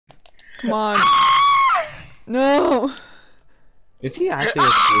Come on. No. Is he actually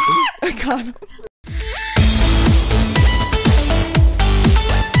escaping? I got him.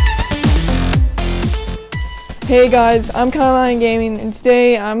 Hey guys, I'm Kylian Gaming, and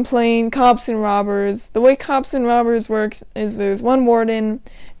today I'm playing Cops and Robbers. The way Cops and Robbers works is there's one warden,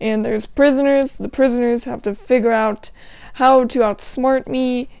 and there's prisoners. The prisoners have to figure out how to outsmart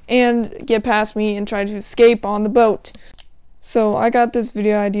me and get past me and try to escape on the boat. So I got this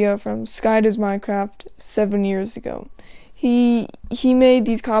video idea from Sky Does Minecraft 7 years ago. He made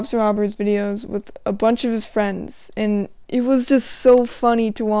these Cops and Robbers videos with a bunch of his friends, and it was just so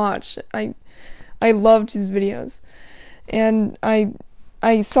funny to watch. I loved his videos, and I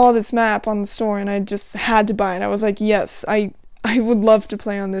saw this map on the store, and I just had to buy it. I was like, yes, I would love to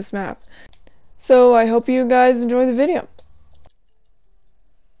play on this map. So I hope you guys enjoy the video.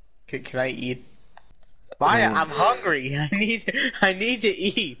 Can I eat? Maya, I'm hungry. I need to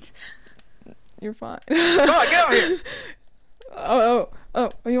eat. You're fine. Come on, get over here. Oh,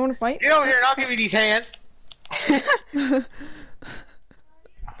 you want to fight? Get over here and I'll give you these hands.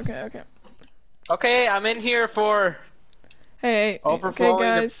 Okay. Okay, I'm in here for Hey, okay overflowing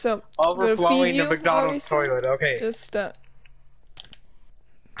guys, so overflowing the McDonald's obviously. toilet. Okay. Just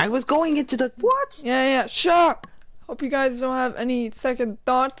I was going into the what? yeah, shock. Hope you guys don't have any second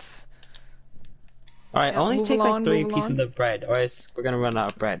thoughts. Alright, Yeah, only move take along, like 3 move pieces along. of bread, or else we're gonna run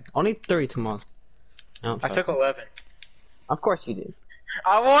out of bread. Only 3 to most. I took 11. Of course you did.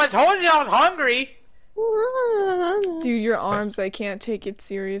 I told you I was hungry. Dude, your arms, I can't take it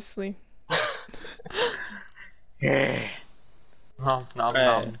seriously. Yeah. No.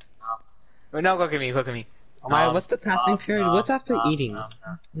 No, look at me. Alright, what's the passing period? What's after eating?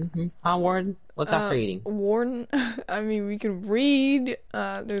 No. Warden? What's after eating? Warden, I mean, we can read.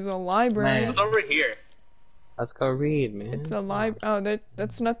 There's a library. Man. It's over here. Let's go read, man. It's a library. Oh,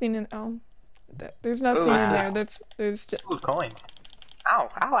 that's nothing in. Oh, there's nothing Ooh, in there. There's just. Ooh, coin.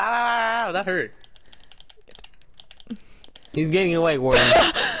 Ow, that hurt. He's getting away, Warden.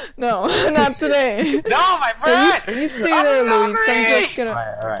 No, not today. No, my friend! You stay there, Luis. I'm just gonna.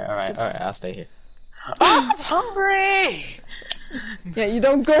 Alright, I'll stay here. I was hungry! Yeah, you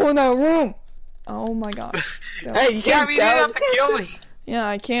don't go in that room. Oh my gosh. No. Hey, you Yeah, can't you didn't tell. have to kill me. Yeah,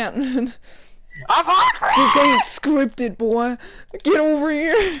 I can't. I'm hungry! This ain't scripted, boy. Get over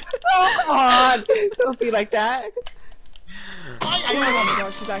here. Oh, come on! Don't be like that. Oh my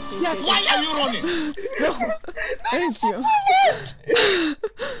gosh, she's actually. Why are you running? No, thank you.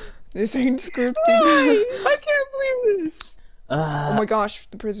 This ain't scripted. I can't believe this. Oh my gosh,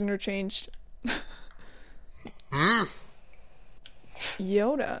 the prisoner changed.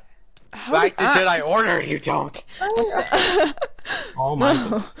 Yoda. How Like did the Jedi Order, you don't. Oh my No.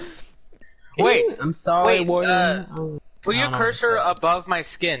 god. Wait, I'm sorry, wait, Warden. Put your No. cursor above my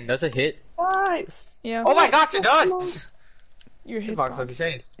skin. Does it hit? Nice. Yeah. Oh my gosh, it does! Your Hitbox doesn't hitbox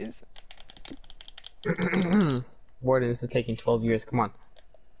change. is. Warden, this is taking 12 years. Come on.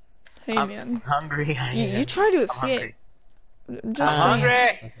 Hey I'm man, hungry. you try to escape. hungry. Just I'm saying.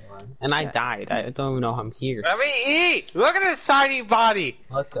 hungry! And I died. I don't even know how I'm here. Let me eat! Look at this tiny body!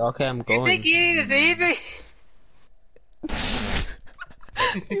 Okay, I'm You going. think eating is easy?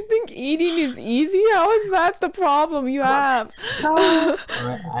 You think eating is easy? How is that the problem you have?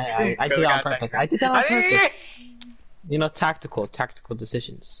 Alright, I did that on purpose. I did that on purpose. purpose. You know, tactical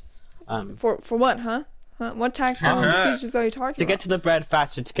decisions. For what, huh? What tactical Uh-huh. decisions are you talking To about? get to the bread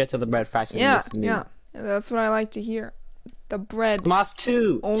faster, Yeah. That's what I like to hear. The bread. Moss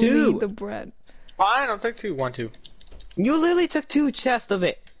 2. Only 2. the bread. Fine, I'll take 2. 1, 2. You literally took 2 chests of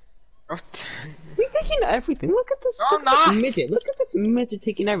it. You're taking everything. Look at this. No, Look I'm at this not. midget. Look at this midget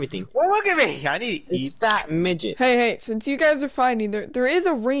taking everything. Well, look at me! I need to eat. It's that midget. Hey, since you guys are fighting, there is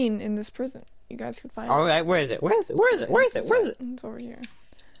a ring in this prison. You guys could find it. Alright, where is it? Where is it? It's over here.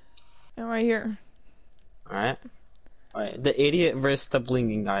 And right here. Alright, the idiot versus the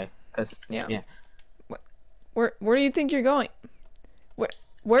blinking guy. Yeah. Where do you think you're going?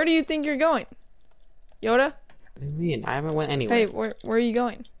 Where do you think you're going? Yoda? What do you mean? I haven't went anywhere. Hey, where are you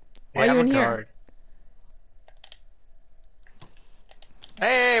going? Why Hey, are you I'm in a here? guard.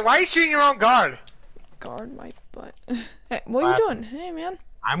 Hey, why are you shooting your own guard? Guard my butt. Hey, what are you doing? Hey, man.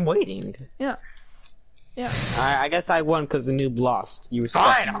 I'm waiting. Yeah. I guess I won because the noob lost. You were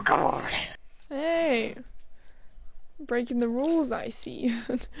Fine, stuck. I'll go over there. Hey. Breaking the rules, I see.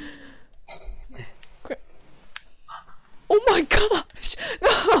 Oh my gosh!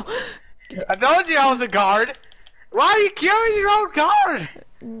 No! I told you I was a guard. Why are you killing your own guard?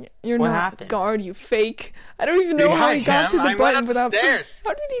 You're What not happened? guard, you fake. I don't even know Yeah, how I he got to am. the I went button up the without. stairs.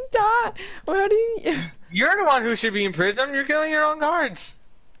 How did he die? Or how did he? You're the one who should be in prison. You're killing your own guards.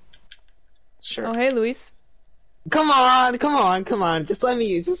 Sure. Oh, hey, Luis. Come on, come on, come on. Just let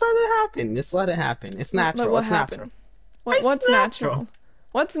it happen. Just let it happen. It's natural. What it's happened? natural. What's It's natural?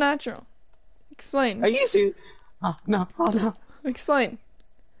 What's natural? Explain. Are you serious? Oh no! Oh no! Explain.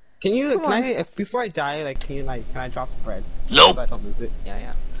 Can you? Come on. If before I die, like, can I drop the bread? Nope. So I don't lose it.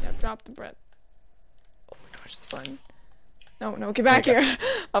 Yeah. Drop the bread. Oh my gosh, it's fun. No, get back here.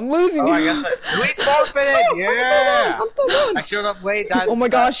 I'm losing Oh, you. I guess Luis forfeited. Yeah. I'm still going. I showed up late. Oh my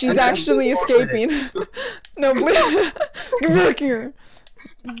gosh, she's actually escaping. No, please. Get back here.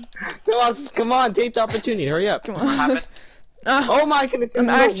 Come on, take the opportunity. Hurry up. Come What on. happened? Oh my goodness! This I'm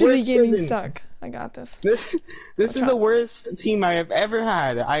is the actually worst getting prison. stuck. I got this. This is the worst team I have ever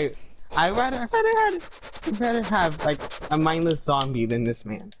had. I'd rather have like a mindless zombie than this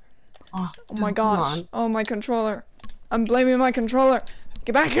man. Oh my come gosh. on. Oh, my controller. I'm blaming my controller.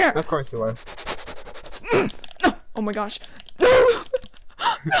 Get back here. Of course you are. No. Oh my gosh. No.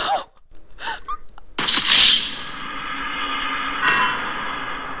 No.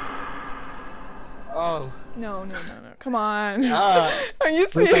 Oh. No. Come on. Uh, Are you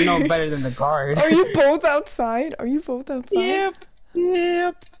At least I know serious? better than the guard. Are you both outside?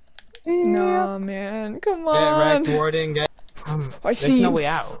 Yep. No, man. Come Get on. wrecked, Warden. I There's see no you. way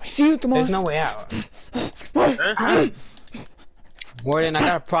out. I see you, Tomas. There's no way out. Huh? Warden, I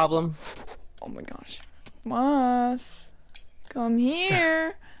got a problem. Oh my gosh. Tomas. Come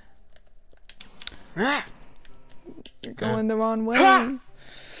here. Ah. You're going the wrong way. Why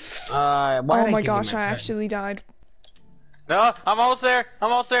Oh did I my give you gosh, I bread? actually died. No, I'm almost there.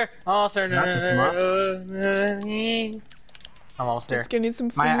 I'm almost there. No, I'm almost there. Just getting some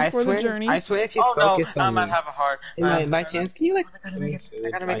food I for swear, the journey. I swear if you Oh no, focus I on might me, have a heart. by chance, can you like? I gotta make it. I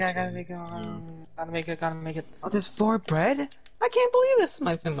gotta make it. Oh, there's 4 bread? I can't believe this.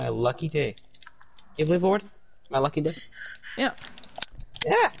 My lucky day. You believe, Ward? My lucky day. Yeah.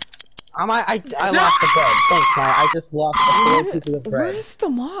 Yeah. I lost the bread. Thanks, man. I just lost the 4 pieces of bread. Where's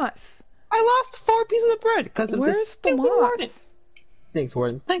Tomas? I lost 4 pieces of bread because of this Where's stupid Warden. Tomas? Thanks,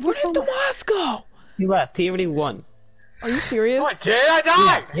 Warden. Thank Where you so did much. Tomas go? He left. He already won. Are you serious? What? Did I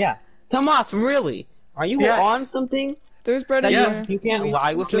die? Yeah. Tomas, really? Are you Yes. on something? There's bread in Yes. there. You can't Luis.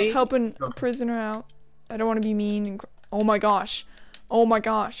 lie with Just me? helping a prisoner out. I don't want to be mean and. Oh my gosh. Oh my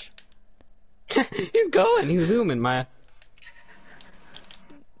gosh. He's going. He's zooming, Maya.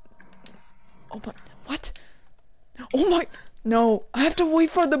 Oh my. What? Oh my. No. I have to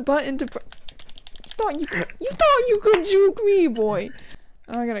wait for the button to. You thought you could juke me, boy.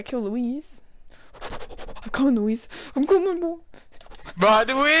 Now I gotta kill Luis. I'm coming, Luis. I'm coming, boy. Run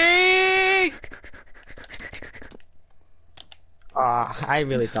away! I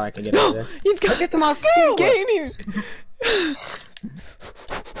really thought I could get out of there. He's got. Look at Tomas, He's go! getting here.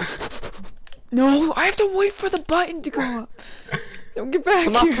 No, I have to wait for the button to go up. Don't get back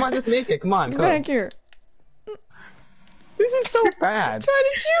Tomas, here. come on, just make it. Come on, Get come. back here. This is so bad. Try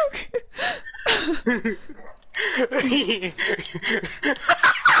to juke.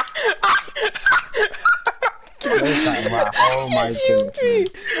 Where's that laugh? Oh my Juke goodness. me.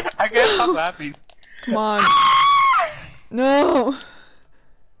 I can't stop laughing. Come on. No.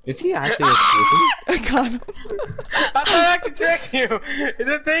 Is he actually escaping? I got him. I thought I could trick you. It's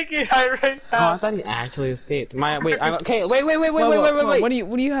a thinking right Oh, I now. thought he actually escaped. Maya, wait, okay, wait. What do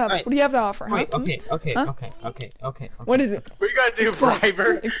you have? Alright. What do you have to offer? Huh? Wait, okay. Huh? What What is it? What you gotta do, Explain.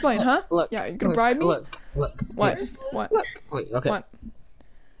 Briber? Explain, huh? Look, Yeah, you gonna bribe me? Look. What? Yes. What? Look. Wait, okay. What?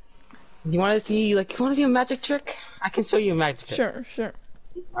 You want to see a magic trick? I can show you a magic trick. Sure.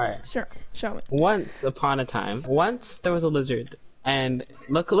 Alright. Show me. Once upon a time, there was a lizard, and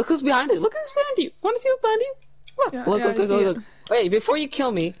look who's behind it. Look who's behind you. Want to see who's behind you? Look, Yeah, look, yeah, look, I look, see look, it. look. Wait, before you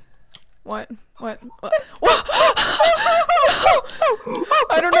kill me. What? No!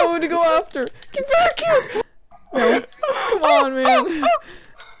 I don't know who to go after. Get back here! No. Come on, man.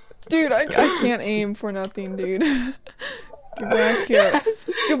 Dude, I can't aim for nothing, dude. Get back here.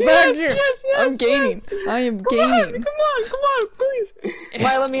 Get back here. I'm gaining. I am gaining. Come on, please.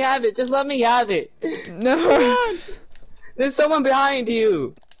 Why let me have it? Just let me have it. No. Come on. There's someone behind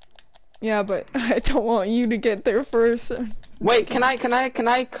you. Yeah, but I don't want you to get there first. Wait, can I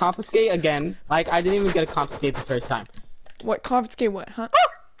confiscate again? Like, I didn't even get a confiscate the first time. What? Confiscate what, huh?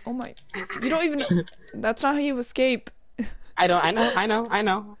 Oh my. You don't even. That's not how you escape. I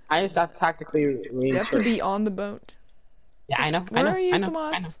know. I just have to tactically You have to be on the boat. Yeah, I know. Where are you, I know.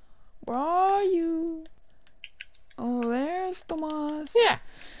 Tomas? Where are you? Oh, there's Tomas. Yeah.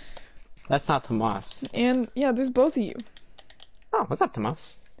 That's not Tomas. And yeah, there's both of you. Oh, what's up,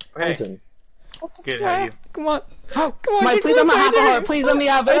 Tomas? How you Hey, doing? good, how are you? Come on. Oh, Come on, my, get please, close I'm gonna right have a there. heart. Please let me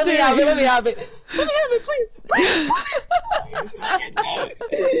have it. Right Let me there. have it. Let me have it. Let me have it, please. Please.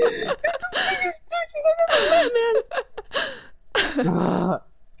 man.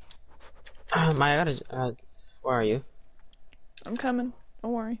 Maya, where are you? I'm coming.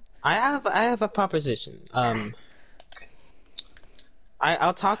 Don't worry. I have a proposition.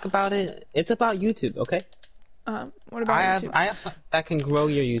 I'll talk about it. It's about YouTube, okay? What about YouTube? I have something that can grow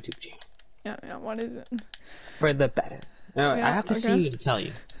your YouTube channel. Yeah, what is it? For the better. No, Yeah, I have to see you to tell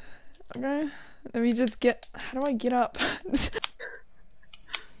you. Okay. Let me just get. How do I get up?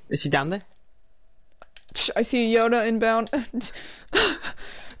 Is she down there? I see Yoda inbound.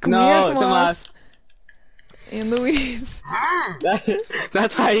 Come No, here, Tomas. And Louise.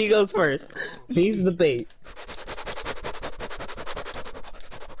 That's why he goes first. He's the bait.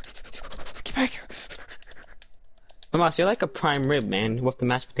 Get back here. Tomas, you're like a prime rib, man, with the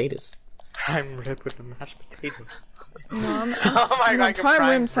mashed potatoes. Prime rib with the mashed potatoes. No, I'm, Oh my god, prime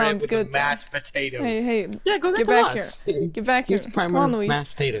rib rib sounds with good. the mashed potatoes. Hey, Yeah, go get back here. Get back here. He's the prime Come on, rib with Louise.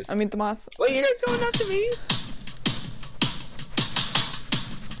 mashed potatoes. I mean, Tomas. Wait, you're going after me?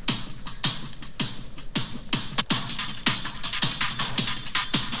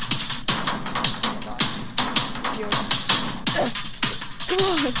 Come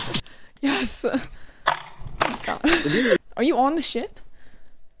on. Yes. God. Are you on the ship?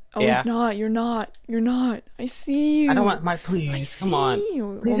 Oh, Yeah. it's not. You're not. You're not. I see you. I don't want my please. Come on.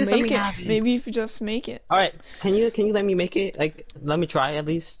 You. Please Well, just let make me it. have it. Maybe if you just make it. All right, can you let me make it? Like, let me try at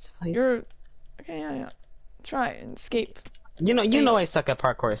least, please. You're. Okay, yeah. Try it and escape. You know I suck at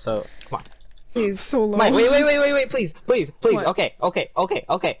parkour, so come on. Please. So low. Wait, please. What? Okay.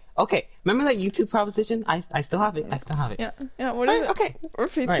 Remember that YouTube proposition? I still have it. Yeah. What is it? Okay. We're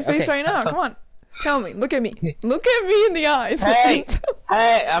face Right, to face okay. right now. Come on. Tell me. Look at me. Look at me in the eyes. Hey,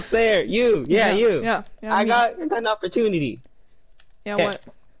 hey, up there, you. Yeah, you. Yeah. I me. got an opportunity. Yeah. Okay. What?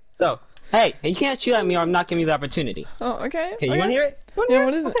 So, hey, you can't shoot at me, or I'm not giving you the opportunity. Oh, okay. Okay, you want to hear it? Yeah.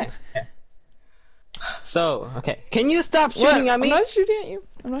 What is it? Okay. So, okay, can you stop shooting What? at me? I'm not shooting at you.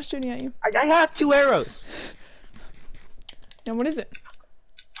 I'm not shooting at you. I have 2 arrows. Yeah. What is it?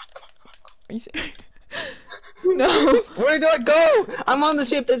 Are you serious? No. Where do I go? I'm on the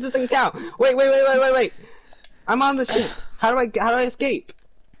ship. This doesn't count. Wait. I'm on the ship. How do I escape?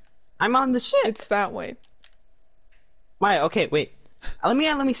 I'm on the ship. It's that way. Maya, okay, wait. Let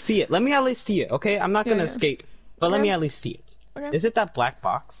me see it. Let me at least see it, okay? I'm not gonna Yeah. escape, but let Okay. me at least see it. Okay. Is it that black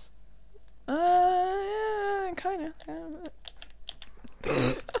box? Yeah, kinda.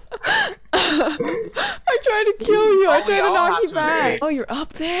 I tried to kill you. I Oh, tried we to all knock have you to back. escape. Oh, you're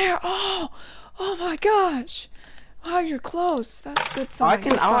up there. Oh my gosh. Wow, you're close. That's a good Oh, sign. I can.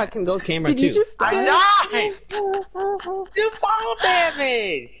 good Oh, I sign. can go camera Did too. you just die? I died! 2 fall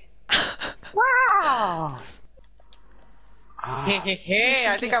damage! Wow! Ah. Hey,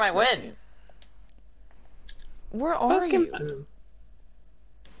 I think I might win. Where are Let's you? get-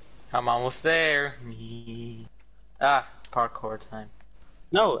 I'm almost there. Parkour time.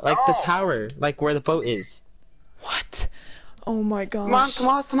 No, like the No. tower, like where the boat is. What? Oh my gosh. Come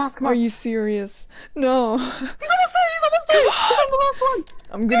on. Are you serious? No. He's almost there. He's on the last one.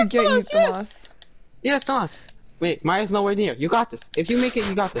 I'm gonna get you, Tomas, yes. Tomas. Yes, Tomas. Wait, Maya's nowhere near. You got this. If you make it,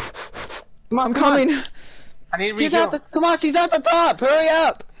 you got this. Come on, I'm come on. coming. I need to She's reheal. at the Tomas. She's at the top. Hurry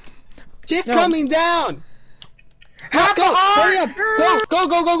up. She's No. coming down. Have Go. Hurry up. Go.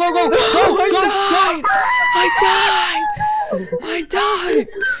 I died.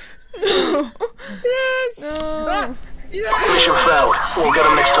 No. Yes. No. Mission failed. We'll get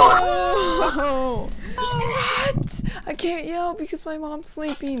him next time. Oh. What? I can't yell because my mom's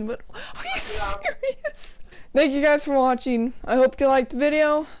sleeping, but are you serious? Thank you guys for watching. I hope you liked the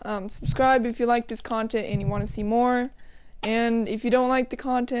video. Subscribe if you like this content and you want to see more. And if you don't like the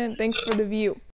content, thanks for the view.